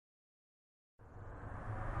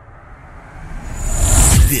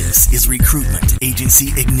This is Recruitment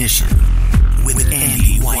Agency Ignition with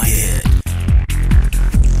Andy Whitehead.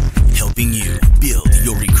 Helping you build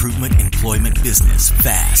your recruitment employment business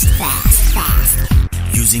fast.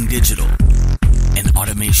 Using digital and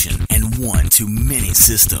automation and one-to-many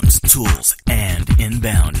systems, tools, and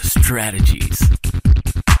inbound strategies.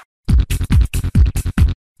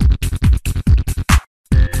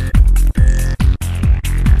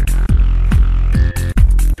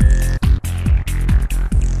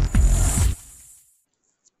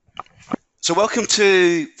 So welcome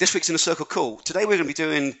to this week's Inner Circle call. Today we're going to be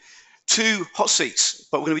doing two hot seats,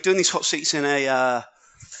 but we're going to be doing these hot seats in a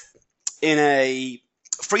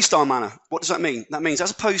freestyle manner. What does that mean? That means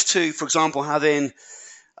as opposed to, for example, having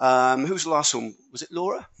who was the last one? Was it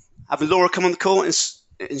Laura? Having Laura come on the call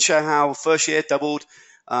and share how first year doubled,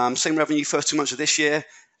 same revenue first 2 months of this year,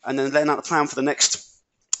 and then laying out the plan for the next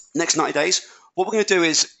 90 days. What we're going to do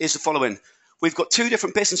is the following. We've got two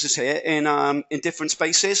different businesses here in different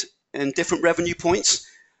spaces and different revenue points,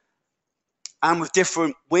 and with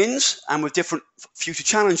different wins and with different future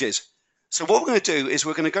challenges. So what we're going to do is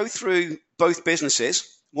we're going to go through both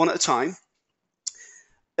businesses one at a time,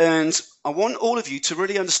 and I want all of you to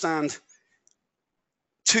really understand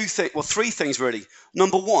three things really.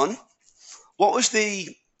 Number one, what was the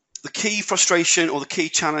key frustration or the key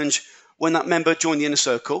challenge when that member joined the Inner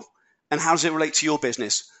Circle, and how does it relate to your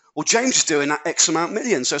business? Well, James is doing that X amount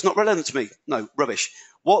million, so it's not relevant to me. No, rubbish.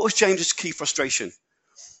 What was James's key frustration?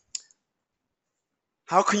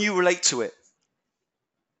 How can you relate to it?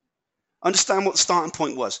 Understand what the starting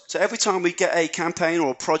point was. So every time we get a campaign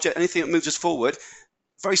or a project, anything that moves us forward,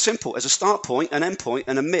 very simple. There's a start point, an end point,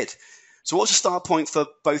 and a mid. So what's the start point for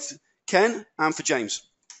both Ken and for James?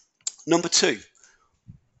 Number two,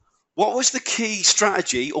 what was the key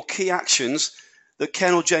strategy or key actions that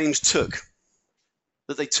Ken or James took?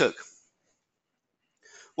 That they took?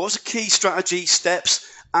 What was the key strategy, steps,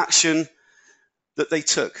 action that they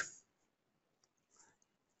took?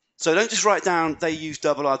 So don't just write down they use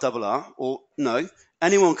RRR, or no.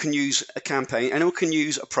 Anyone can use a campaign. Anyone can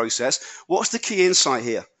use a process. What's the key insight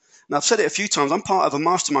here? Now, I've said it a few times. I'm part of a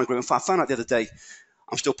mastermind group. In fact, I found out the other day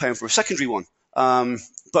I'm still paying for a secondary one.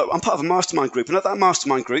 But I'm part of a mastermind group. And at that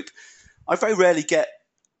mastermind group, I very rarely get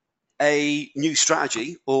a new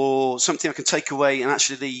strategy or something I can take away and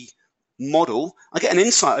actually model. I get an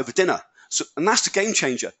insight over dinner. And that's the game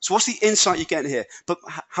changer. So what's the insight you're getting here? But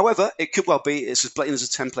however, it could well be it's as blatant as a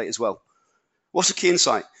template as well. What's the key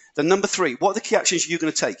insight? Then number three, what are the key actions you're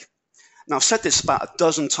going to take? Now, I've said this about a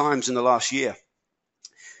dozen times in the last year.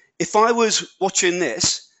 If I was watching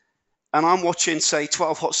this and I'm watching, say,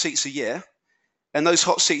 12 hot seats a year, and those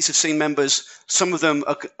hot seats have seen members, some of them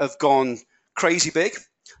have gone crazy big,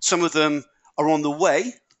 some of them are on the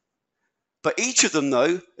way, but each of them,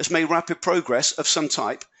 though, has made rapid progress of some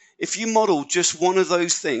type. If you model just one of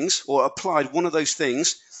those things or applied one of those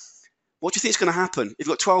things, what do you think is going to happen? If you've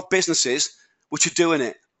got 12 businesses which are doing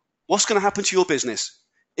it, what's going to happen to your business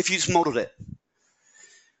if you just modeled it?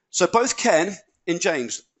 So both Ken and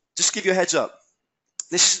James, just to give you a heads up,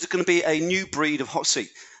 this is going to be a new breed of hot seat.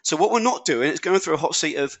 So what we're not doing is going through a hot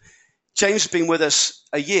seat of James has been with us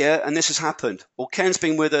a year and this has happened, or Ken's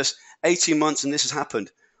been with us 18 months and this has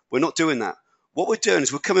happened. We're not doing that. What we're doing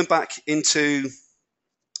is we're coming back into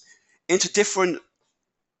different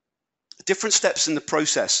steps in the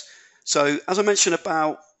process. So as I mentioned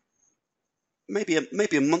about maybe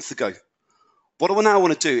a month ago, what I now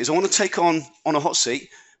want to do is I want to take on a hot seat.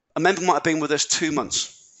 A member might have been with us 2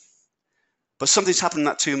 months, but something's happened in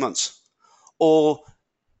that 2 months. Or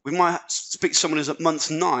we might speak to someone who's at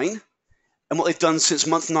month 9 and what they've done since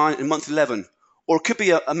month 9 and month 11. Or it could be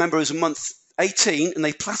a member who's a month 18 and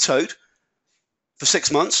they plateaued for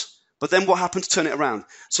 6 months, but then what happened to turn it around?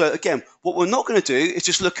 So again, what we're not going to do is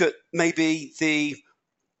just look at maybe the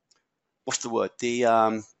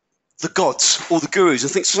gods or the gurus. I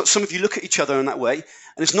think some of you look at each other in that way, and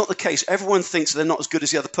it's not the case. Everyone thinks they're not as good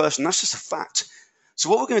as the other person. That's just a fact. So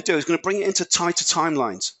what we're going to do is going to bring it into tighter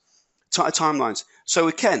timelines. So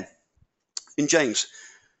with Ken and James,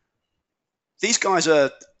 these guys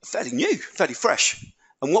are fairly new, fairly fresh.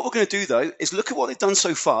 And what we're going to do, though, is look at what they've done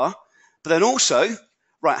so far, but then also,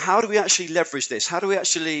 right, how do we actually leverage this? How do we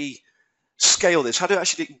actually scale this? How do we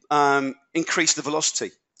actually increase the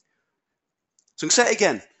velocity? So I'm going to say it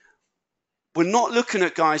again. We're not looking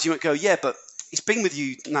at guys you might go, yeah, but he's been with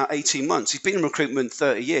you now 18 months. He's been in recruitment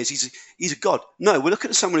 30 years. He's a god. No, we're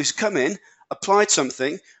looking at someone who's come in, applied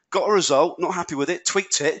something, got a result, not happy with it,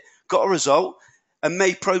 tweaked it, got a result, and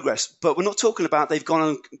made progress. But we're not talking about they've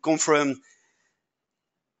gone from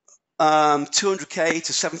 200K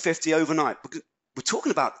to 750 overnight. we're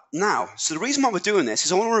talking about now. So the reason why we're doing this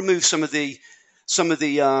is I want to remove some of the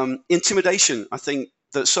intimidation, I think,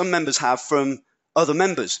 that some members have from other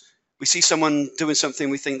members. We see someone doing something,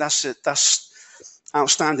 we think that's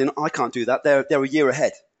outstanding. I can't do that. They're a year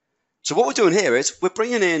ahead. So what we're doing here is we're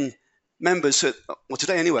bringing in members,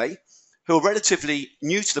 today anyway, who are relatively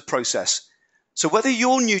new to the process. So whether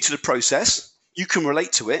you're new to the process, you can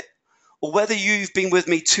relate to it, or whether you've been with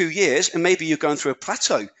me 2 years and maybe you're going through a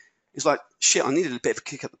plateau. It's like, shit, I needed a bit of a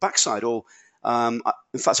kick up the backside, or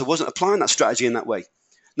in fact, I wasn't applying that strategy in that way.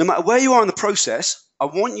 No matter where you are in the process, I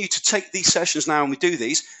want you to take these sessions now, and we do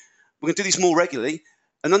these. We're going to do these more regularly,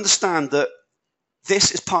 and understand that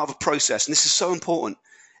this is part of a process, and this is so important.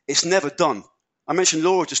 It's never done. I mentioned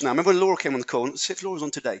Laura just now. Remember when Laura came on the call? Let's see if Laura's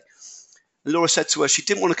on today. And Laura said to her she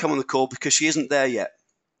didn't want to come on the call because she isn't there yet.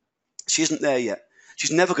 She isn't there yet.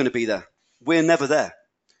 She's never going to be there. We're never there.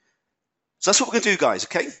 So that's what we're going to do, guys,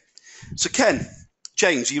 okay? So Ken,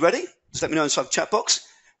 James, are you ready? Just let me know inside the chat box.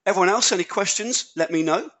 Everyone else, any questions, let me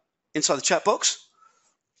know inside the chat box.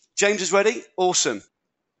 James is ready? Awesome.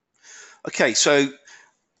 Okay, so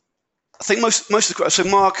I think most of the questions,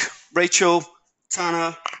 so Mark, Rachel,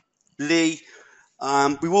 Tanner, Lee,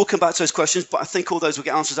 we will come back to those questions, but I think all those will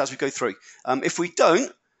get answers as we go through. If we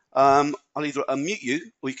don't, I'll either unmute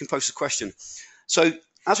you or you can post a question. So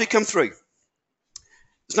as we come through,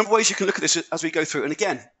 there's a number of ways you can look at this as we go through. And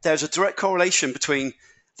again, there's a direct correlation between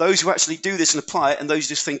those who actually do this and apply it and those who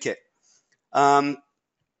just think it.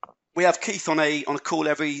 We have Keith on a call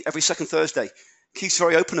every second Thursday. Keith's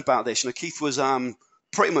very open about this. Keith was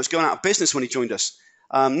pretty much going out of business when he joined us.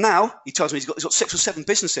 Now he tells me he's got 6 or 7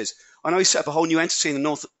 businesses. I know he set up a whole new entity in the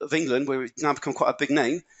north of England where it's now become quite a big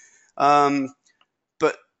name.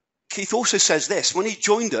 But Keith also says this. When he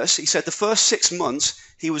joined us, he said the first 6 months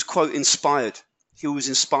he was, quote, inspired. He was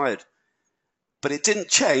inspired. But it didn't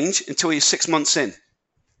change until he was 6 months in.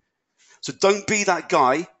 So don't be that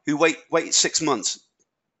guy who wait 6 months.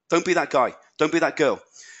 Don't be that guy. Don't be that girl.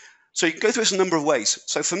 So you can go through this a number of ways.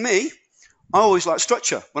 So for me, I always like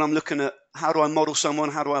structure when I'm looking at how do I model someone,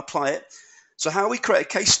 how do I apply it. So how we create a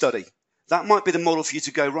case study, that might be the model for you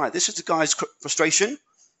to go, right, this is the guy's frustration.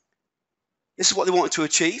 This is what they wanted to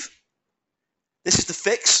achieve. This is the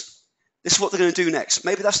fix. This is what they're going to do next.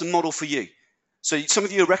 Maybe that's the model for you. So some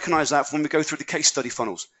of you recognize that when we go through the case study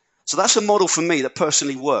funnels. So that's a model for me that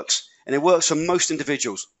personally works, and it works for most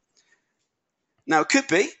individuals. Now, it could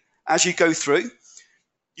be, as you go through,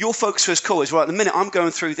 your focus for this call is, right, at the minute I'm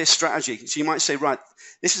going through this strategy. So you might say, right,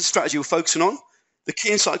 this is the strategy we're focusing on. The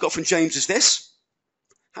key insight I got from James is this.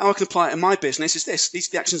 How I can apply it in my business is this. These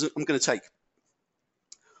are the actions that I'm going to take.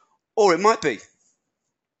 Or it might be,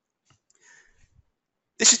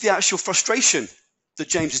 this is the actual frustration that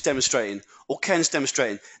James is demonstrating or Ken's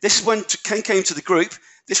demonstrating. This is when Ken came to the group.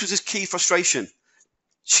 This was his key frustration.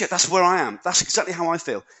 Shit, that's where I am. That's exactly how I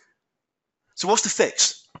feel. So what's the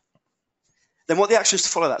fix? Then what are the actions to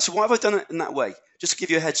follow that? So why have I done it in that way? Just to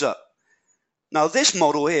give you a heads up. Now this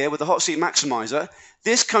model here with the hot seat maximizer,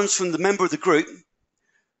 this comes from the member of the group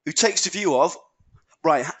who takes the view of,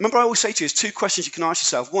 right, remember I always say to you, there's 2 questions you can ask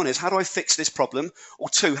yourself. One is, how do I fix this problem? Or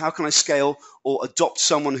 2, how can I scale or adopt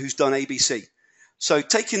someone who's done ABC? So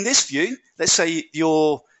taking this view, let's say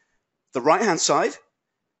you're the right-hand side,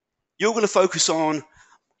 you're going to focus on,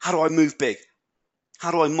 how do I move big?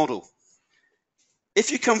 How do I model?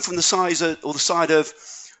 If you come from the side of,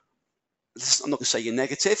 I'm not going to say you're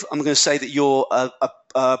negative, I'm going to say that you're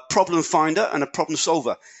a problem finder and a problem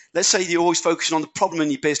solver. Let's say you're always focusing on the problem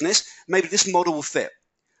in your business, maybe this model will fit.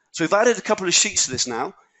 So we've added a couple of sheets to this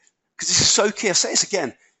now, because this is so key. I'll say this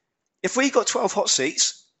again. If we got 12 hot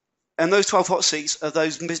seats, and those 12 hot seats are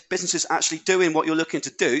those businesses actually doing what you're looking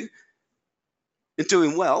to do, and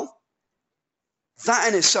doing well, that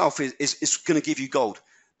in itself is going to give you gold,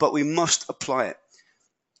 but we must apply it.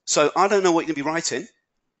 So I don't know what you're going to be writing,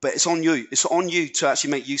 but it's on you. It's on you to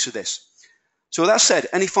actually make use of this. So with that said,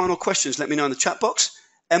 any final questions, let me know in the chat box.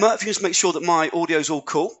 Emma, if you just make sure that my audio is all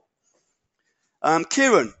cool.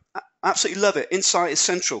 Kieran, absolutely love it. Insight is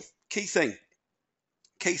central. Key thing.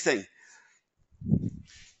 Key thing.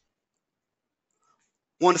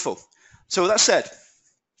 Wonderful. So with that said,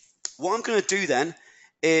 what I'm going to do then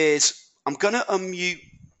is I'm going to unmute.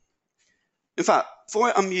 In fact, before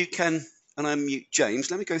I unmute Ken and I unmute James,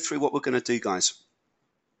 let me go through what we're going to do, guys.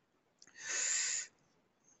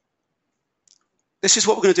 This is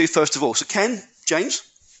what we're going to do first of all. So Ken, James,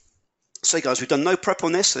 say guys, we've done no prep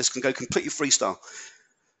on this, so this can go completely freestyle.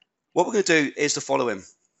 What we're going to do is the following.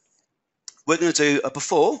 We're going to do a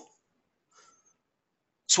before.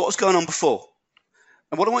 So what was going on before?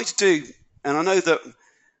 And what I want you to do, and I know that,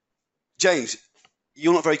 James,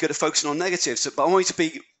 you're not very good at focusing on negatives, but I want you to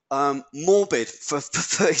be morbid for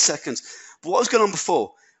 30 seconds. But what was going on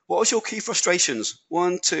before? What was your key frustrations?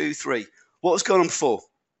 1, 2, 3. What was going on before?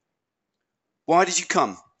 Why did you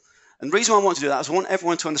come? And the reason why I want to do that is I want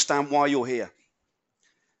everyone to understand why you're here.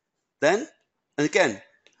 Then, and again,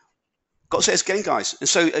 got to say this again, guys. And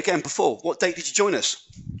so again, before, what date did you join us?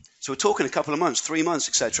 So we're talking a couple of months, 3 months,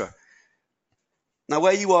 etc. Now,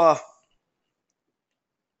 where you are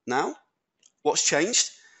now, what's changed?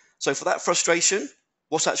 So for that frustration,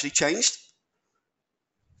 what's actually changed?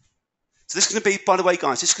 So this is going to be, by the way,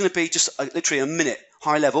 guys, this is going to be just literally a minute,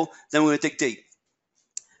 high level. Then we're going to dig deep.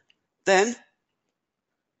 Then,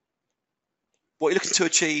 what are you looking to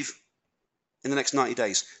achieve in the next 90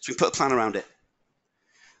 days? So we can put a plan around it.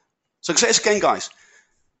 So I can say this again, guys.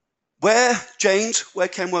 Where James, where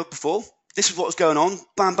Ken were before, this is what was going on.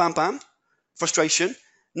 Bam, bam, bam. Frustration.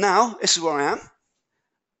 Now, this is where I am.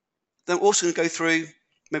 Then we're also going to go through,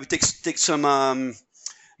 maybe dig some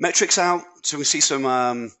metrics out so we can see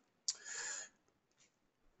some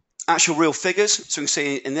actual real figures. So we can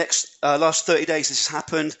see in the next last 30 days this has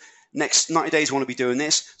happened. Next 90 days we want to be doing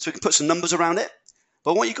this. So we can put some numbers around it.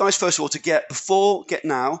 But I want you guys first of all to get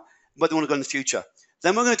now, where they want to go in the future.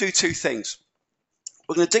 Then we're going to do two things.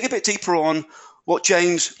 We're going to dig a bit deeper on what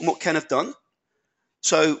James and what Ken have done.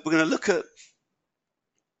 So we're going to look at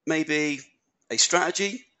maybe a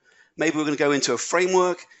strategy. Maybe we're going to go into a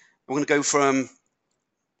framework. We're going to go from,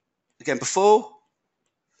 again, before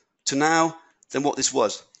to now, then what this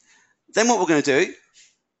was. Then what we're going to do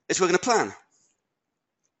is we're going to plan.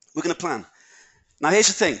 We're going to plan. Now, here's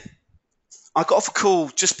the thing. I got off a call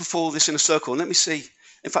just before this inner circle. Let me see.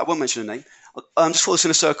 In fact, I won't mention the name. Just before this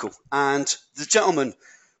inner circle. And the gentleman,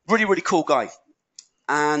 really, really cool guy.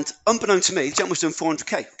 And unbeknown to me, the gentleman was doing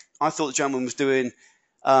 400K. I thought the gentleman was doing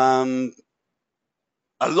a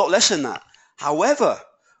lot less than that. However,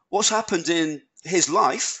 what's happened in his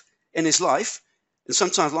life, and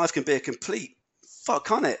sometimes life can be a complete fuck,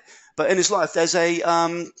 can't it? But in his life, there's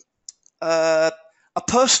a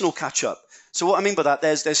personal catch-up. So what I mean by that,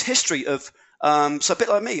 there's history of, so a bit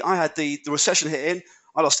like me, I had the recession hit in,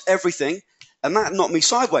 I lost everything, and that knocked me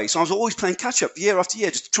sideways. So I was always playing catch-up year after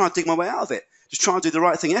year, just trying to dig my way out of it, just trying to do the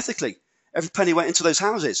right thing ethically. Every penny went into those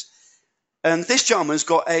houses. And this gentleman's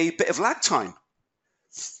got a bit of lag time.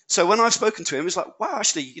 So when I've spoken to him, it's like, wow,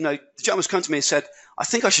 actually, the gentleman's come to me and said, I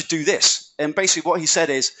think I should do this. And basically what he said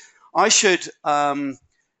is, I should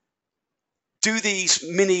do these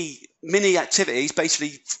mini activities,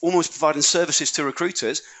 basically almost providing services to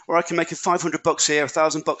recruiters, where I can make $500 here,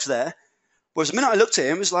 $1,000 there. Whereas the minute I looked at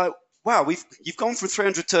him, it was like, wow, you've gone from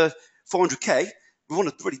 300 to 400K. We want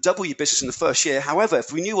to really double your business in the first year. However,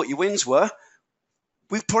 if we knew what your wins were,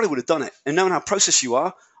 we probably would have done it. And knowing how processed you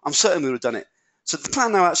are, I'm certain we would have done it. So the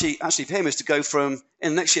plan now actually for him is to go from,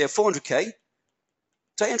 in the next year, 400K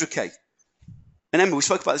to 800K. And Emma, we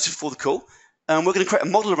spoke about this before the call. We're going to create a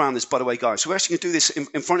model around this, by the way, guys. So we're actually going to do this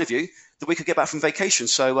in front of you the week I get back from vacation.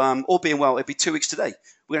 So all being well, it'll be 2 weeks today.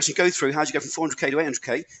 We're actually go through how do you go from 400K to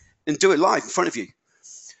 800K and do it live in front of you.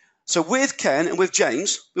 So with Ken and with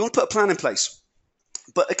James, we want to put a plan in place.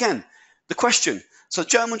 But again, the question, so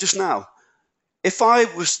gentlemen just now, if I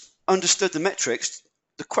understood the metrics,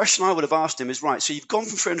 the question I would have asked him is, right, so you've gone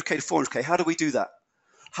from 300K to 400K. How do we do that?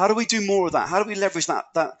 How do we do more of that? How do we leverage that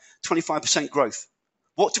 25% growth?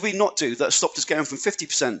 What did we not do that stopped us going from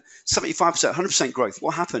 50%, 75%, 100% growth?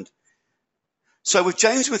 What happened? So with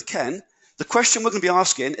James and with Ken, the question we're going to be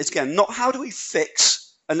asking is, again, not how do we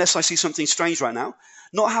fix, unless I see something strange right now,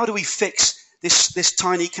 not how do we fix this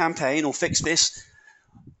tiny campaign or fix this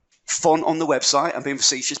font on the website. I'm being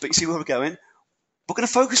facetious, but you see where we're going. We're going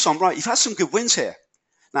to focus on, right, you've had some good wins here.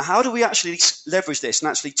 Now, how do we actually leverage this and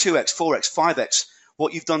actually 2x, 4x, 5x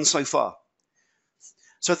what you've done so far?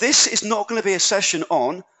 So this is not going to be a session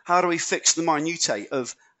on how do we fix the minutiae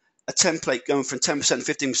of a template going from 10%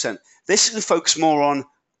 to 15%. This is going to focus more on,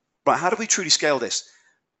 right, how do we truly scale this?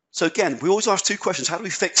 So again, we always ask two questions. How do we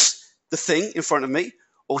fix the thing in front of me?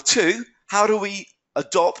 Or two, how do we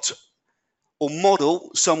adopt or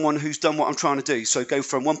model someone who's done what I'm trying to do? So go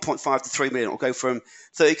from 1.5 to 3 million, or go from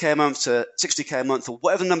 30K a month to 60K a month, or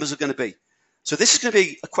whatever the numbers are going to be. So this is going to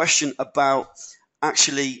be a question about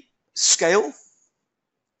actually scale,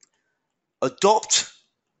 adopt,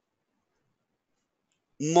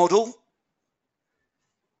 model.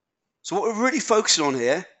 So what we're really focusing on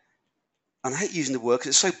here, and I hate using the word because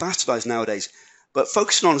it's so bastardized nowadays, but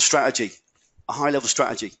focusing on a strategy, a high-level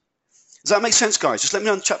strategy. Does that make sense, guys? Just let me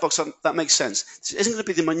know in the chat box if that makes sense. This isn't going to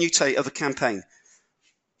be the minutiae of a campaign.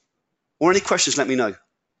 Or any questions, let me know.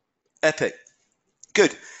 Epic.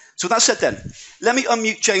 Good. So with that said then, let me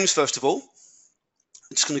unmute James first of all.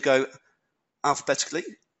 I'm just going to go alphabetically.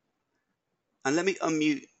 And let me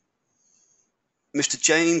unmute Mr.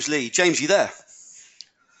 James Lee. James, you there?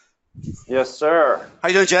 Yes, sir. How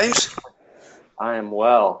you doing, James? I am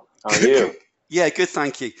well. How are you? Yeah, good,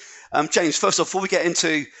 thank you. James, first off, before we get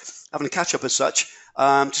into having a catch-up as such, just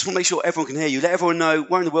want to make sure everyone can hear you. Let everyone know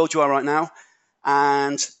where in the world you are right now,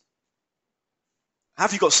 and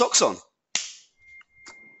have you got socks on?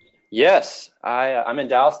 Yes, I'm in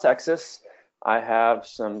Dallas, Texas. I have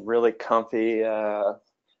some really comfy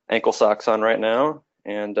ankle socks on right now,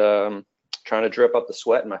 and trying to drip up the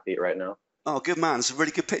sweat in my feet right now. Oh, good man. It's a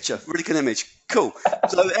really good picture, really good image. Cool.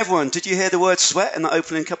 So everyone, did you hear the word sweat in that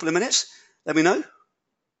opening couple of minutes? Let me know.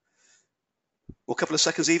 Or a couple of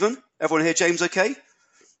seconds even. Everyone hear James okay?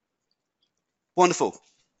 Wonderful.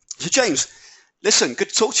 So James, listen, good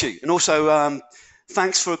to talk to you. And also,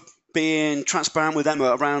 thanks for being transparent with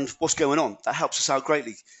Emma around what's going on. That helps us out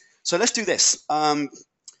greatly. So let's do this. We're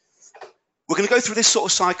going to go through this sort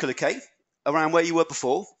of cycle, okay, around where you were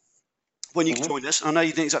before, when you joined us. I know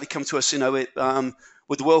you didn't exactly come to us, with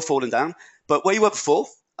the world falling down, but where you were before,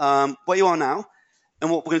 where you are now, and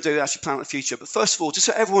what we're going to do actually plan out the future. But first of all, just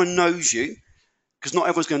so everyone knows you, because not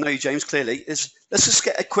everyone's going to know you, James, clearly, let's just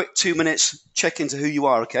get a quick 2 minutes check into who you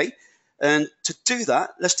are, okay? And to do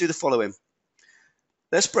that, let's do the following.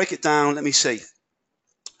 Let's break it down. Let me see.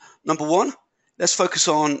 Number one, let's focus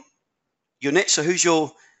on your niche. So who's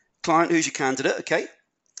your client? Who's your candidate? Okay.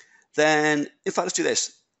 Then, in fact, let's do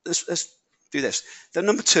this. Let's do this. Then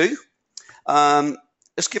number two,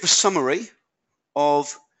 let's give a summary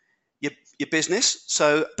of your business.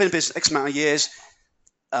 So been in business X amount of years.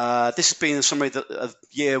 This has been a summary of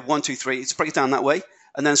year 1, 2, 3. Let's break it down that way.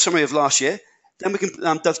 And then a summary of last year. Then we can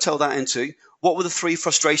dovetail that into what were the 3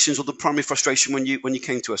 frustrations or the primary frustration when you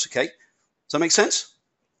came to us, okay? Does that make sense?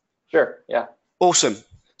 Sure, yeah. Awesome.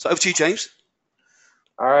 So over to you, James.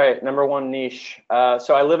 All right, number one niche.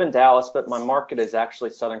 So I live in Dallas, but my market is actually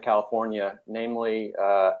Southern California, namely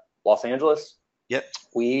Los Angeles. Yep.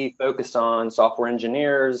 We focus on software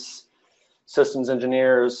engineers, systems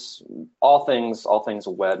engineers, all things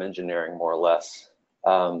web engineering, more or less.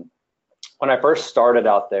 When I first started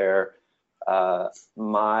out there,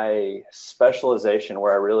 my specialization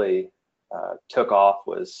where I really took off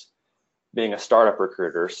was being a startup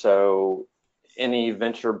recruiter. So any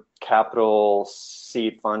venture capital,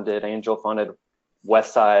 seed funded, angel funded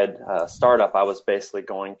West Side startup, I was basically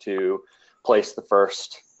going to place the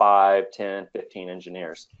first 5, 10, 15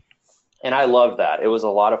 engineers. And I loved that. It was a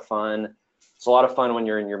lot of fun. It's a lot of fun when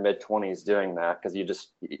you're in your mid-20s doing that, because you just,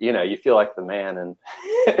 you feel like the man, and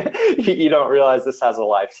you don't realize this has a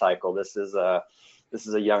life cycle. This is a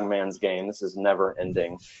young man's game. This is never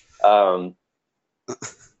ending.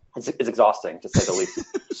 It's exhausting, to say the least.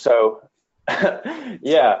 So,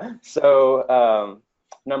 yeah. So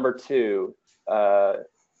number two,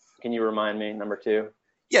 can you remind me, number two?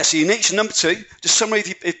 Yeah, so your niche, number two, just summary of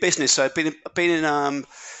your business. So I've been in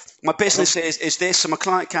my business is this, so my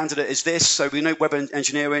client candidate is this. So we know web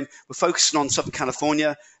engineering. We're focusing on Southern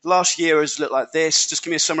California. Last year has looked like this. Just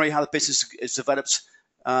give me a summary of how the business is developed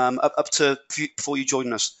up to before you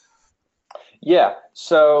joined us. Yeah,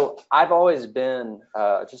 so I've always been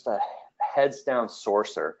just a heads down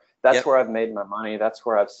sourcer. That's where I've made my money. That's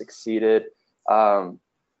where I've succeeded. I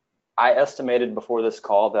estimated before this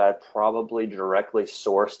call that I probably directly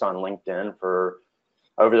sourced on LinkedIn for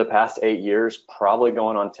over the past 8 years, probably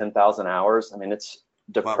going on 10,000 hours. I mean, it's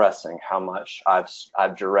depressing how much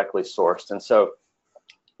I've directly sourced. And so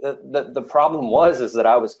the problem is that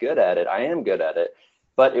I was good at it. I am good at it,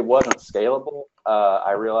 but it wasn't scalable.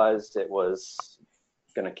 I realized it was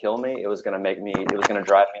going to kill me. It was going to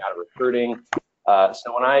drive me out of recruiting.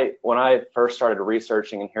 So when I first started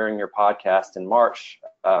researching and hearing your podcast in March,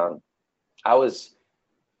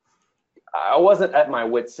 I wasn't at my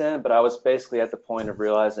wit's end, but I was basically at the point of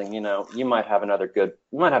realizing, you might have another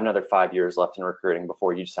 5 years left in recruiting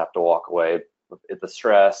before you just have to walk away. The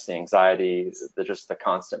stress, the anxiety, just the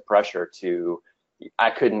constant pressure I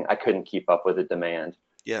couldn't keep up with the demand.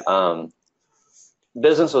 Yeah.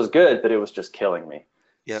 Business was good, but it was just killing me.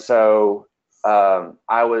 Yeah. So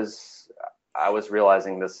I was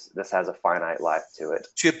realizing this has a finite life to it.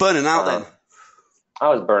 So you're burning out then? I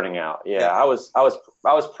was burning out. Yeah. I was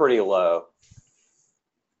pretty low.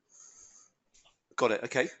 Got it.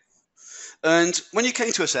 Okay. And when you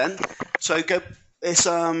came to us then, it's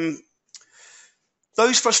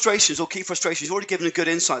those frustrations or key frustrations, you've already given a good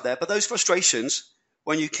insight there, but those frustrations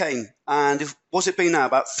when you came, and what's it been now,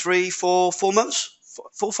 about 3, 4 months?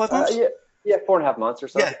 4, 5 months? Yeah, 4.5 months or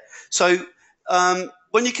so. Yeah. So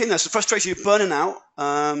when you came there, so frustration, you're burning out.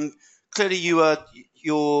 Clearly you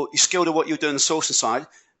you're skilled at what you're doing the sourcing side.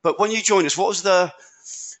 But when you joined us, what was the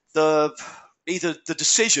either the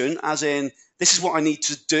decision, as in this is what I need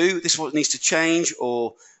to do, this is what needs to change,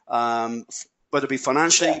 or whether it be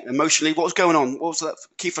financially, emotionally, what was going on? What was that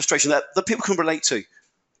key frustration that people can relate to?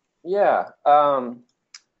 Yeah.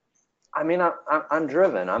 I mean, I'm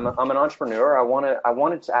driven. I'm an entrepreneur. I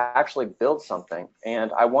wanted to actually build something,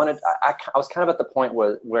 and I was kind of at the point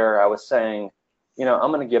where I was saying, you know,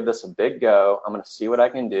 I'm going to give this a big go. I'm going to see what I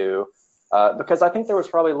can do, because I think there was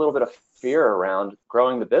probably a little bit of fear around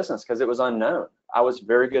growing the business because it was unknown. I was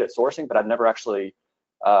very good at sourcing, but I'd never actually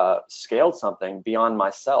scaled something beyond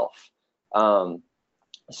myself.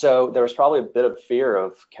 So there was probably a bit of fear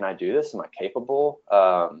of, can I do this? Am I capable?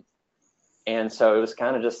 And so it was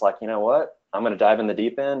kind of just like, you know what, I'm going to dive in the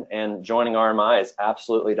deep end, and joining RMI is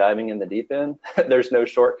absolutely diving in the deep end. There's no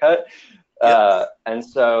shortcut. And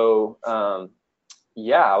so, I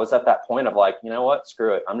was at that point of like, you know what,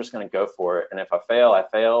 screw it. I'm just going to go for it. And if I fail, I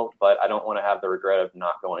fail, but I don't want to have the regret of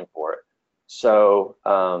not going for it. So,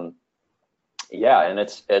 and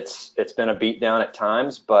it's been a beat down at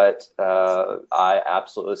times, but I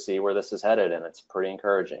absolutely see where this is headed, and it's pretty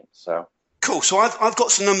encouraging. So. Cool. So I've got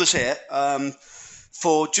some numbers here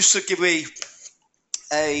for just to give me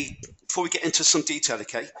before we get into some detail,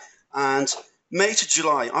 okay? And May to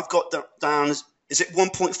July, I've got that down. Is it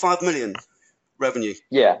 1.5 million revenue?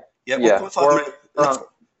 Yeah. 1.5 million.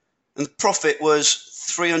 And the profit was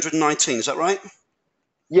 319. Is that right?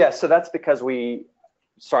 Yeah. So that's because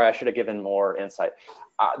sorry, I should have given more insight.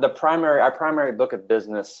 Our primary book of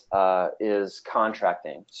business is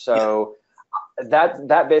contracting. So. Yeah.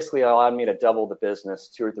 That basically allowed me to double the business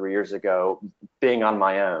 2 or 3 years ago, being on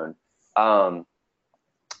my own.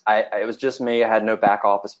 It was just me. I had no back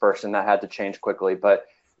office person. That had to change quickly, but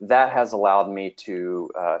that has allowed me to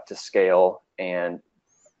scale and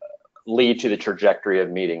lead to the trajectory of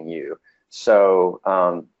meeting you. So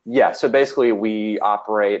so basically we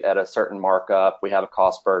operate at a certain markup. We have a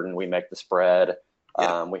cost burden. We make the spread.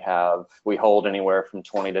 Yeah. We hold anywhere from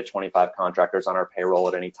 20 to 25 contractors on our payroll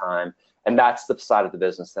at any time. And that's the side of the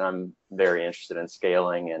business that I'm very interested in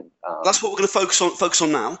scaling. And that's what we're going to focus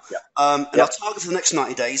on now. Yeah. Our target for the next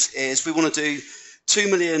 90 days is we want to do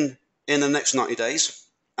 2 million in the next 90 days,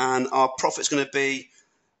 and our profit's going to be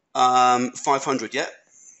 500. Yeah.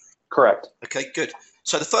 Correct. Okay. Good.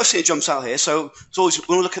 So the first thing that jumps out here. So it's always we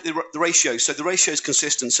want to look at the ratio. So the ratio is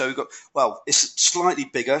consistent. So we've got it's slightly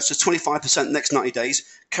bigger. So 25% next 90 days.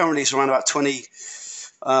 Currently it's around about 20.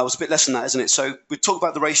 It was a bit less than that, isn't it? So we talk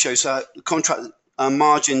about the ratios. The contract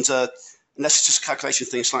margins, unless it's just a calculation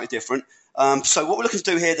thing, slightly different. So what we're looking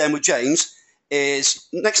to do here then with James is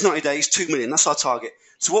next 90 days, 2 million. That's our target.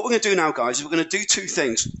 So what we're going to do now, guys, is we're going to do 2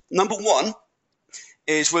 things. Number one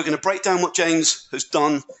is we're going to break down what James has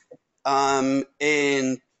done in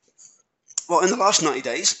the last 90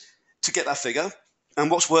 days to get that figure,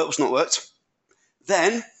 and what's worked, what's not worked.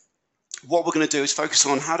 Then what we're going to do is focus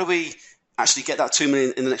on how do we actually get that 2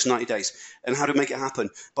 million in the next 90 days, and how to make it happen.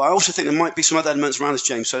 But I also think there might be some other elements around this,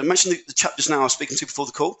 James. So I mentioned the chap just now I was speaking to before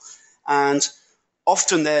the call, and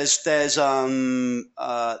often there's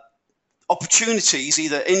opportunities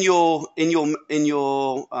either in your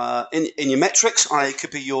metrics. It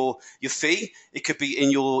could be your fee. It could be in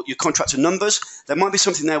your contractor numbers. There might be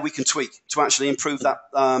something there we can tweak to actually improve that,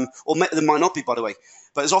 or there might not be, by the way.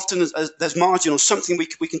 But as often as there's margin or something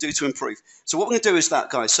we can do to improve. So what we're going to do is that,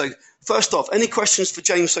 guys. So first off, any questions for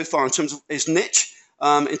James so far in terms of his niche,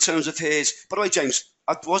 in terms of his... By the way, James,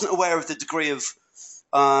 I wasn't aware of the degree of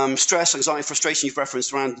stress, anxiety, frustration you've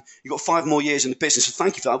referenced around. You've got 5 more years in the business, so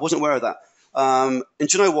thank you for that. I wasn't aware of that. And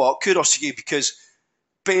do you know what? Kudos to you, because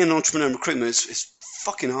being an entrepreneur in recruitment is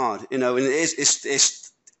fucking hard, you know, and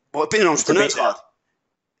being an entrepreneur is hard.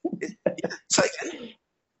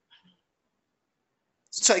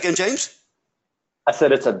 Say again, James. I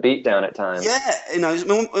said it's a beat down at times. Yeah, you know,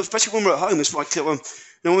 especially when we're at home. It's like when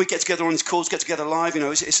we get together on these calls, get together live. You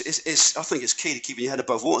know, it's I think it's key to keeping your head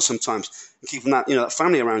above water sometimes and keeping that that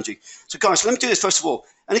family around you. So, guys, let me do this first of all.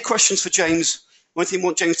 Any questions for James? Or anything you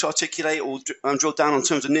want James to articulate or drill down on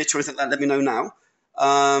terms of niche or anything like that? Let me know now.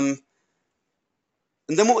 And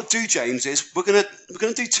then what we'll do, James, is we're gonna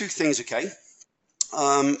do 2 things. Okay.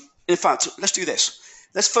 In fact, let's do this.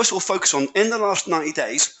 Let's first of all focus on, in the last 90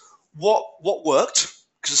 days, what worked,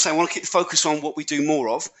 because I want to keep the focus on what we do more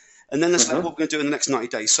of, and then let's look at what we're going to do in the next 90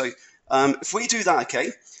 days. So if we do that,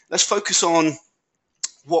 okay, let's focus on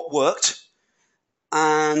what worked,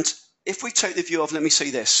 and if we take the view of, let me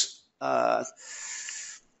see this,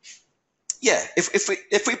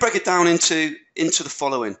 if we break it down into the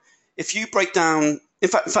following, if you break down, in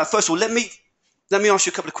fact, first of all, let me let me ask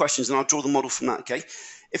you a couple of questions, and I'll draw the model from that. Okay.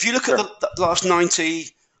 If you look Sure. at the last 90,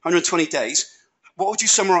 120 days, what would you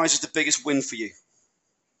summarize as the biggest win for you?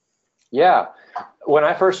 Yeah. When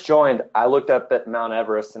I first joined, I looked up at Mount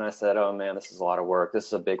Everest and I said, oh man, this is a lot of work. This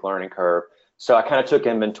is a big learning curve. So I kind of took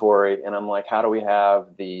inventory and I'm like, how do we have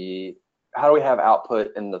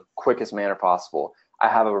output in the quickest manner possible? I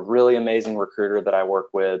have a really amazing recruiter that I work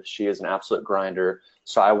with. She is an absolute grinder.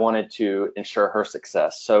 So I wanted to ensure her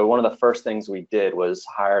success. So one of the first things we did was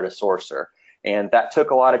hired a sourcer. And that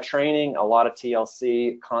took a lot of training, a lot of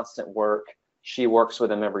TLC, constant work. She works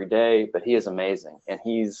with him every day, but he is amazing. And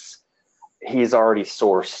he's already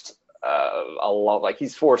sourced a lot. Like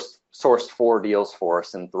he's sourced 4 deals for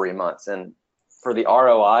us in 3 months. And for the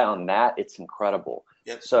ROI on that, it's incredible.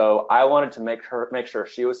 Yep. So I wanted to make sure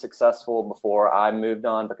she was successful before I moved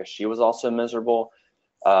on, because she was also miserable.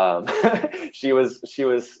 She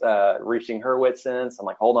was reaching her wits' end. So I'm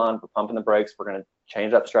like, hold on, we're pumping the brakes. We're going to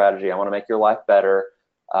change up strategy. I want to make your life better.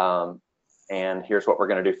 And here's what we're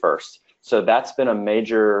going to do first. So that's been a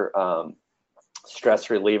major stress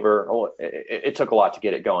reliever. Oh, it took a lot to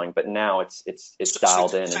get it going, but now it's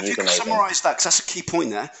dialed in, and he's amazing. Summarize that, because that's a key point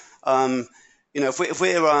there. If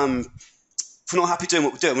we're not happy doing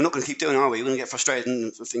what we're doing, we're not going to keep doing it, are we? We're going to get frustrated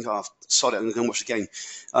and think, oh, sod it, I'm going to go and watch the game.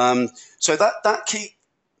 So that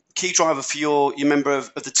key driver for your member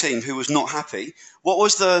of the team who was not happy, what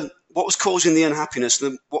was causing the unhappiness,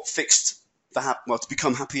 and what fixed to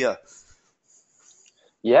become happier?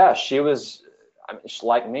 Yeah, she was,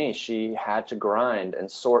 like me, she had to grind and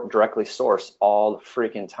directly source all the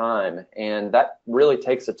freaking time. And that really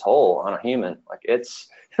takes a toll on a human. Like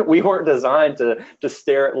we weren't designed to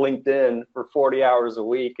stare at LinkedIn for 40 hours a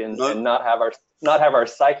week and not have our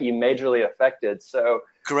psyche majorly affected. So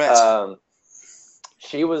correct.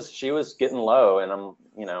 She was getting low, and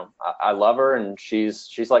I love her, and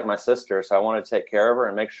she's like my sister. So I wanted to take care of her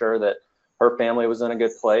and make sure that her family was in a good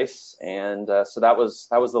place. And so that was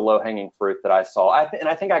the low hanging fruit that I saw.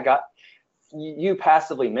 I think you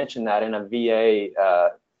passively mentioned that in a VA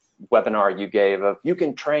webinar you gave of, you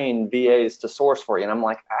can train VAs to source for you. And I'm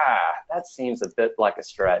like, that seems a bit like a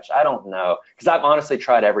stretch. I don't know. Because I've honestly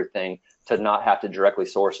tried everything to not have to directly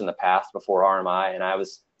source in the past before RMI. And I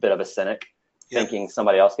was a bit of a cynic, thinking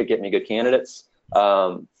somebody else could get me good candidates.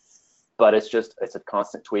 But it's a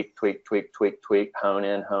constant tweak, hone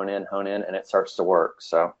in, and it starts to work.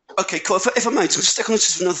 So okay, cool. If I may, just stick on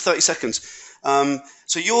this for another 30 seconds.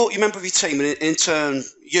 So you're a member of your team, and in turn,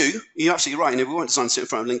 you're absolutely right. We weren't designed to sit in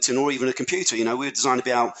front of LinkedIn or even a computer. We were designed to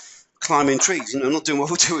be out climbing trees. Not doing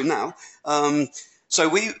what we're doing now. So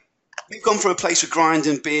we've gone from a place of grind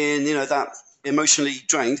and being, that emotionally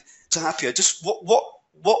drained, to happier. Just what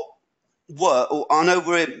I know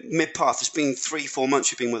we're mid path. It's been 3-4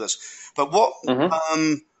 months you've been with us. But what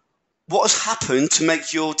has happened to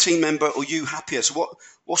make your team member or you happier? So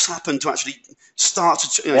what's happened to actually start to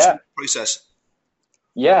change the process?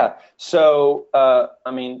 Yeah. So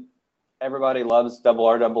everybody loves double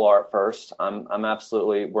R at first. I'm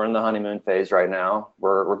absolutely. We're in the honeymoon phase right now.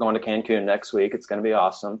 We're going to Cancun next week. It's going to be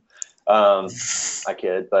awesome. I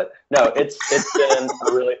kid, but no, it's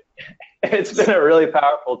been a really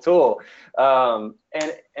powerful tool. And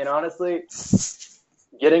honestly,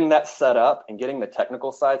 getting that set up and getting the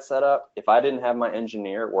technical side set up, if I didn't have my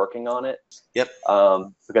engineer working on it,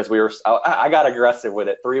 because I got aggressive with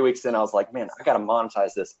it. 3 weeks in, I was like, man, I got to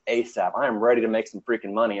monetize this ASAP. I am ready to make some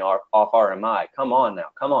freaking money off RMI. Come on now,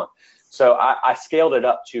 come on. So I scaled it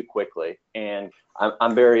up too quickly, and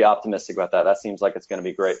I'm very optimistic about that. That seems like it's going to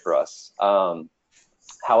be great for us.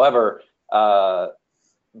 However, I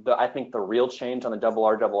think the real change on the double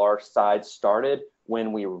R side started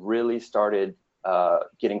when we really started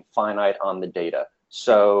getting finite on the data.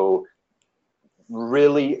 So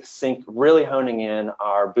really honing in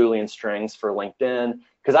our Boolean strings for LinkedIn,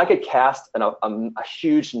 because I could cast a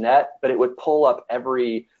huge net, but it would pull up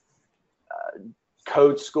every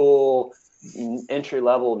code school,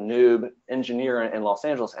 entry-level noob engineer in Los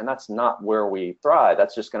Angeles, and that's not where we thrive.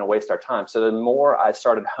 That's just going to waste our time. So the more I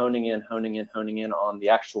started honing in on the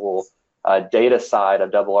actual data side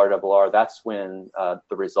of double R, that's when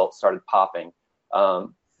the results started popping.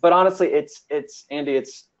 But honestly, it's Andy,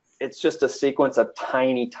 it's just a sequence of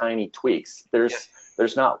tiny tweaks.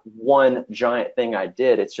 There's not one giant thing I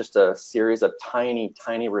did. It's just a series of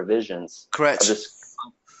tiny revisions. Correct. Of just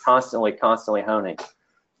constantly honing.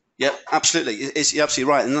 Yep, absolutely. You're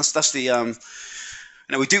absolutely right, and that's the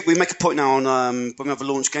we make a point now on when we have a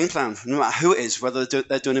launch game plan. No matter who it is, whether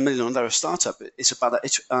they're doing $1 million or they're a startup, it's about that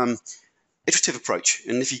iterative approach.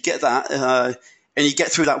 And if you get that and you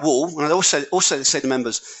get through that wall, and I also say to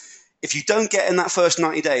members, if you don't get in that first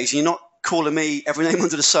 90 days, you're not calling me every name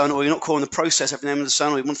under the sun, or you're not calling the process every name under the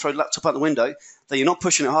sun, or you want to throw the laptop out the window, then you're not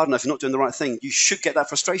pushing it hard enough, you're not doing the right thing. You should get that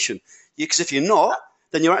frustration. Because if you're not,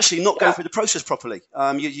 then you're actually not going through the process properly.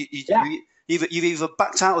 You've either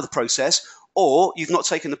backed out of the process, or you've not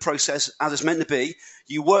taken the process as it's meant to be.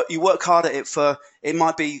 You work hard at it for, it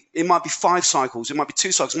might be 5 cycles, it might be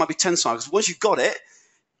 2 cycles, it might be 10 cycles. Once you've got it,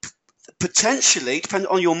 potentially, depending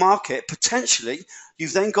on your market, potentially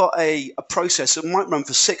you've then got a process that might run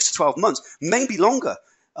for 6 to 12 months, maybe longer,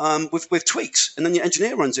 with tweaks, and then your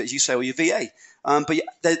engineer runs it, as you say, or your VA. But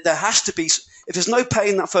there has to be, if there's no pay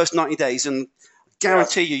in that first 90 days, and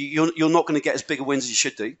guarantee you're not going to get as big a wins as you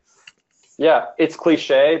should do. Yeah, it's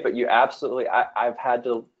cliche, but you absolutely, I've had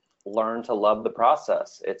to learn to love the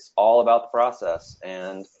process. It's all about the process.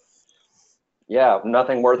 And yeah,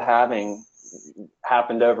 nothing worth having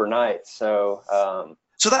happened overnight. So,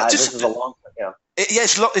 this is a long term. Yeah.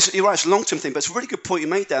 You're right. It's a long-term thing, but it's a really good point you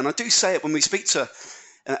made there. And I do say it when we speak to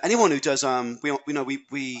anyone who does. We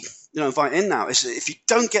invite in now. Is if you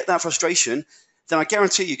don't get that frustration, then I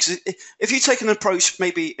guarantee you, because if you take an approach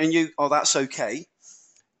maybe and that's okay,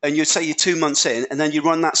 and you say you're 2 months in, and then you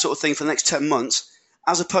run that sort of thing for the next 10 months,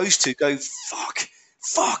 as opposed to go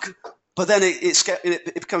fuck. But then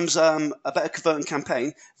it becomes a better converting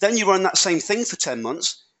campaign. Then you run that same thing for 10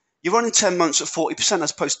 months. You're running 10 months at 40%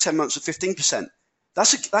 as opposed to 10 months at 15%.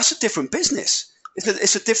 That's a different business.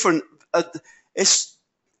 It's a different. It's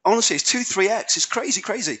honestly, it's 2-3x. It's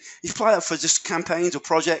crazy. You apply that for just campaigns or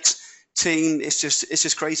projects, team. It's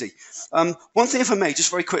just crazy. One thing, if I may, just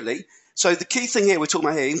very quickly. So the key thing here we're talking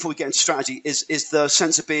about here, even before we get into strategy, is the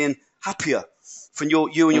sense of being happier from you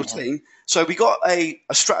and your team. So we got a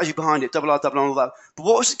strategy behind it, double R, and all that. But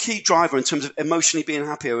what was the key driver in terms of emotionally being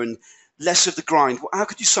happier and less of the grind? How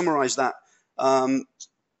could you summarize that? How could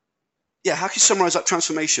you summarize that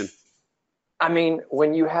transformation? I mean,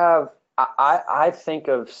 when you have, I think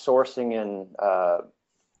of sourcing and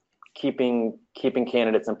keeping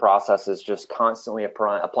candidates and processes just constantly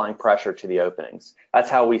applying pressure to the openings. That's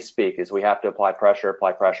how we speak, is we have to apply pressure,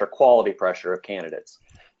 quality pressure of candidates.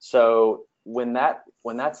 So when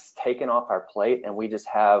that's taken off our plate and we just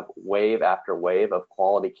have wave after wave of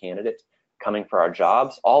quality candidates coming for our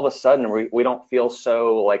jobs, all of a sudden we don't feel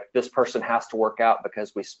so like this person has to work out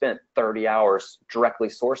because we spent 30 hours directly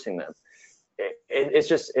sourcing them.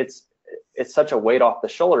 It's such a weight off the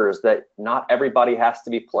shoulders that not everybody has to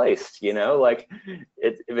be placed, like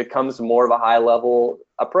it becomes more of a high level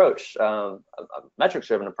approach, a metrics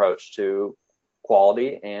driven approach to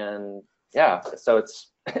quality. And so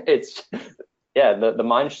the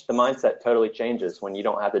mindset totally changes when you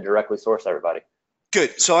don't have to directly source everybody.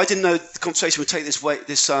 Good. So I didn't know the conversation would take this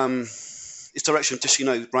direction, just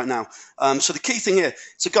right now. So the key thing here,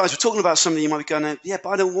 so guys, we're talking about something you might be going, but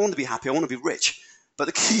I don't want to be happy. I want to be rich. But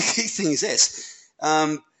the key thing is this: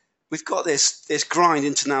 we've got this grind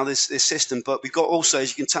into now this system, but we've got also, as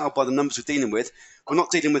you can tell by the numbers we're dealing with, we're not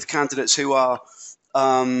dealing with candidates who are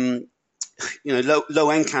low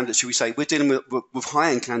end candidates, should we say? We're dealing with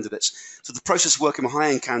high end candidates. So the process of working with high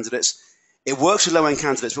end candidates, it works with low end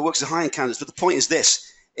candidates, but it works with high end candidates. But the point is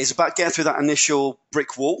this: it's about getting through that initial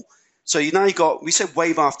brick wall. So we said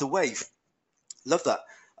wave after wave. Love that.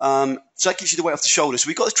 So that gives you the weight off the shoulders. So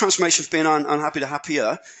we've got this transformation from being unhappy to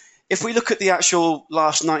happier. If we look at the actual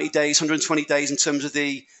last 90 days, 120 days in terms of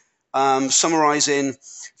the summarizing,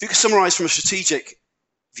 if you could summarize from a strategic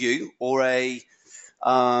view or a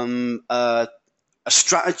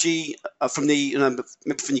strategy from maybe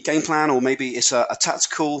from your game plan, or maybe it's a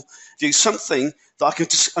tactical view, something that I can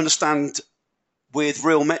just understand with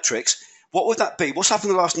real metrics, what would that be? What's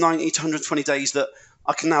happened in the last 90 to 120 days that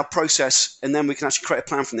I can now process, and then we can actually create a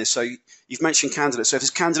plan from this? So you've mentioned candidates. So if it's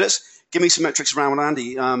candidates, give me some metrics around, well,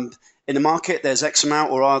 Andy, in the market, there's X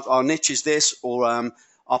amount, or our niche is this, or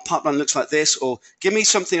our pipeline looks like this, or give me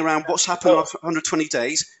something around what's happened after 120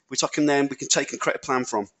 days, which we can take and create a plan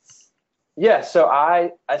from. Yeah, so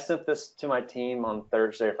I sent this to my team on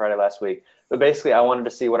Thursday or Friday last week. But basically, I wanted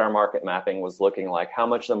to see what our market mapping was looking like, how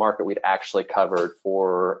much of the market we'd actually covered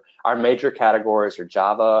for our major categories are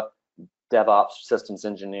Java, DevOps, systems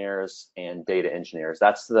engineers, and data engineers.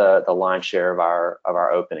 That's the lion's share of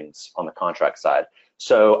our openings on the contract side.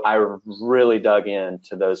 So I really dug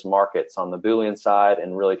into those markets on the Boolean side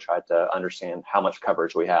and really tried to understand how much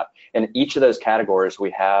coverage we have. And each of those categories,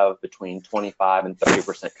 we have between 25 and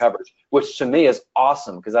 30% coverage, which to me is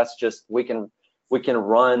awesome, because that's just, we can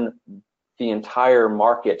run the entire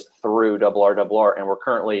market through RRR, and we're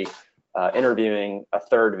currently interviewing a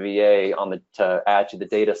third VA to add to the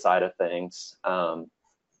data side of things.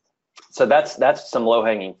 So that's some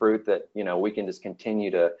low-hanging fruit that we can just continue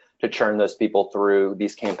to to churn those people through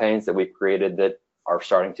these campaigns that we've created that are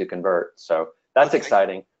starting to convert. So that's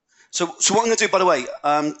exciting. So what I'm going to do, by the way,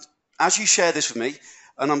 as you share this with me,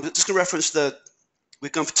 and I'm just going to reference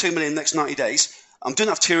we've gone for 2 million in the next 90 days. I'm doing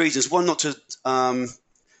that for two reasons. One, not just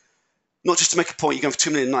to make a point, you're going for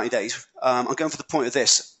 2 million in 90 days. I'm going for the point of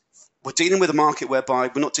this. We're dealing with a market whereby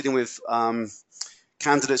we're not dealing with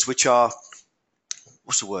candidates which are,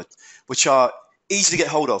 which are easy to get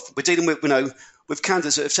hold of. We're dealing with, with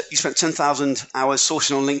candidates that you spent 10,000 hours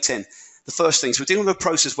sourcing on LinkedIn. The first thing. So we're dealing with a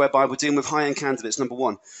process whereby we're dealing with high-end candidates, number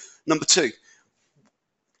one. Number two,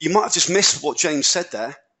 you might have just missed what James said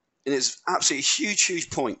there, and it's absolutely a huge,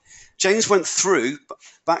 huge point. James went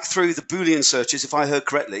back through the Boolean searches, if I heard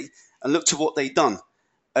correctly, and looked at what they'd done.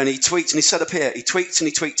 And he tweaked, and he said up here, he tweaked and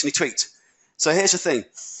he tweaked and he tweaked. So here's the thing.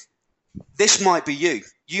 This might be you.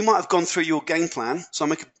 You might have gone through your game plan. So I'll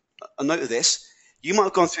make a note of this. You might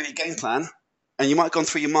have gone through your game plan, and you might have gone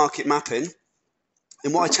through your market mapping.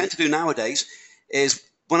 And what I tend to do nowadays is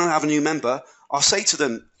when I have a new member, I'll say to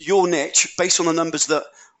them, your niche, based on the numbers that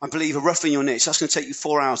I believe are roughly in your niche, that's going to take you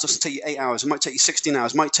 4 hours, that's going to take you 8 hours, it might take you 16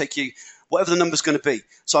 hours, it might take you whatever the number's going to be.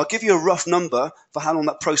 So I'll give you a rough number for how long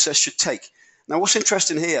that process should take. Now, what's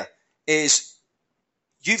interesting here is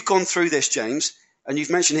you've gone through this, James, and you've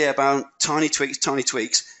mentioned here about tiny tweaks,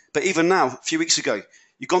 but even now, a few weeks ago,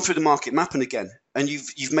 you've gone through the market mapping again, and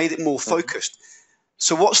you've made it more focused.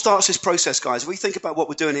 So what starts this process, guys? If we think about what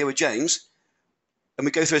we're doing here with James, and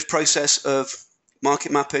we go through this process of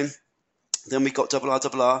market mapping, then we got double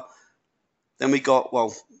R, then we got,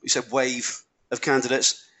 we said wave of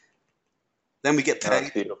candidates, then we get paid. That's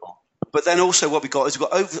beautiful. But then also what we got is we've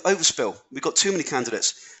got overspill. We've got too many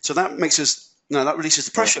candidates. So that makes us, that releases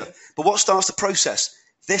the pressure. Okay. But what starts the process?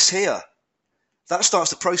 This here. That starts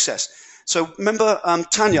the process. So remember,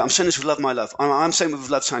 Tanya, I'm saying this with love, my love. I'm saying with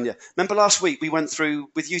love, Tanya. Remember last week we went through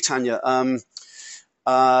with you, Tanya,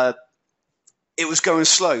 it was going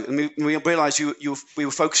slow, and we realized we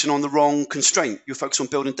were focusing on the wrong constraint. You were focused on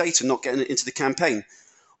building data, not getting it into the campaign.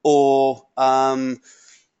 Or who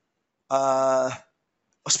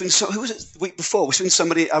was it the week before? We spent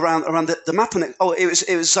somebody around the mapping. Oh, it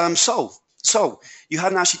was Sol. Sol, you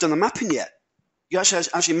hadn't actually done the mapping yet. You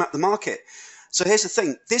actually mapped the market. So here's the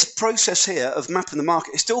thing. This process here of mapping the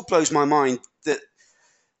market, it still blows my mind that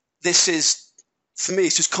this is, for me,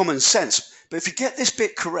 it's just common sense. But if you get this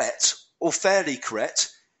bit correct, or fairly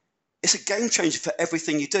correct, it's a game changer for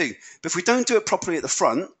everything you do. But if we don't do it properly at the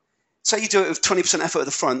front, say you do it with 20% effort at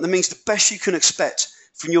the front, that means the best you can expect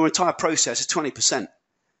from your entire process is 20%.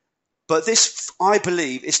 But this, I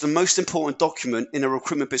believe, is the most important document in a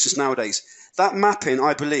recruitment business nowadays. That mapping,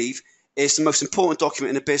 I believe, is the most important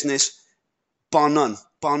document in a business, bar none.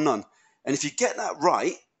 And if you get that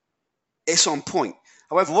right, it's on point.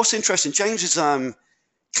 However, what's interesting, James is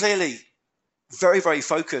clearly very, very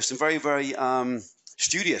focused and very, very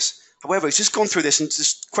studious. However, he's just gone through this and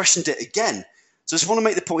just questioned it again. So I just want to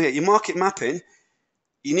make the point here. Your market mapping,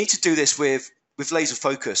 you need to do this with laser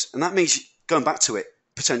focus. And that means going back to it,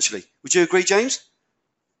 potentially. Would you agree, James?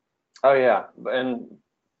 Oh, yeah.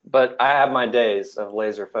 But I have my days of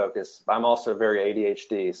laser focus. I'm also very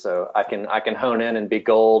ADHD, so I can hone in and be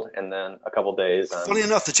gold, and then a couple days. Funny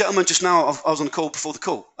enough, the gentleman just now, I was on the call before the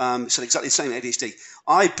call, said exactly the same, ADHD.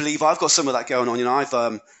 I believe I've got some of that going on.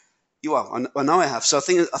 I know I have. So I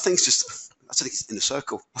think it's just, I think it's in the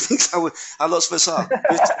circle. I think how lots of us are.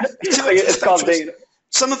 It's called being.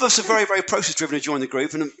 Some of us are very, very process driven to join the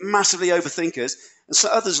group and are massively overthinkers, and so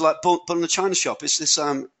others like bull in the china shop. It's this,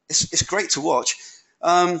 it's great to watch.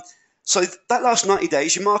 So that last 90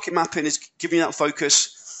 days, your market mapping is giving you that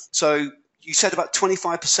focus. So you said about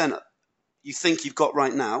 25% you think you've got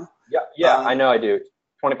right now. Yeah, I know I do.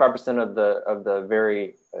 25% of the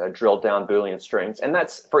very drilled down Boolean strings, and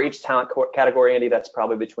that's for each talent category, Andy. That's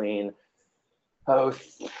probably between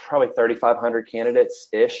probably 3,500 candidates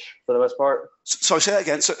ish for the most part. Sorry, say that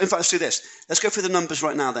again. So in fact, let's do this. Let's go through the numbers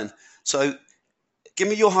right now then. So give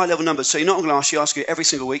me your high level numbers. So you're not going to ask you every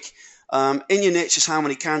single week. In your niche is how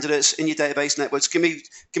many candidates, in your database networks. Give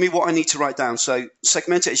me what I need to write down. So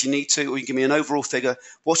segment it as you need to, or you can give me an overall figure.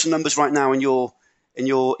 What's the numbers right now in your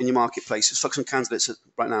marketplace? Let's focus on candidates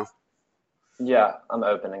right now. Yeah, I'm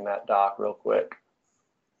opening that doc real quick.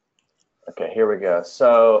 Okay, here we go.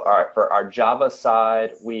 So, all right, for our Java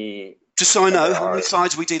side, just so I know, how many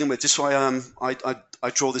sides are we dealing with? Just so I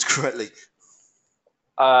draw this correctly.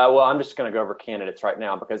 Well, I'm just going to go over candidates right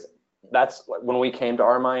now because that's when we came to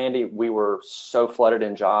RMI, Andy, we were so flooded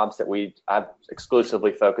in jobs that I've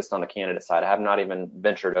exclusively focused on the candidate side. I have not even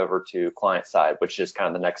ventured over to client side, which is kind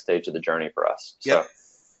of the next stage of the journey for us. Yep.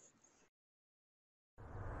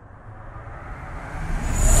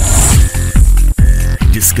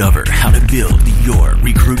 Discover how to build your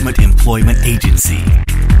recruitment employment agency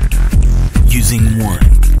using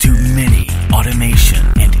one-to-many automation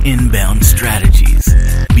and inbound strategies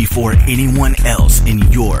before anyone else in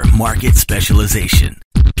your market specialization.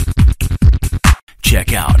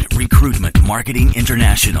 Check out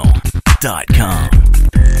recruitmentmarketinginternational.com.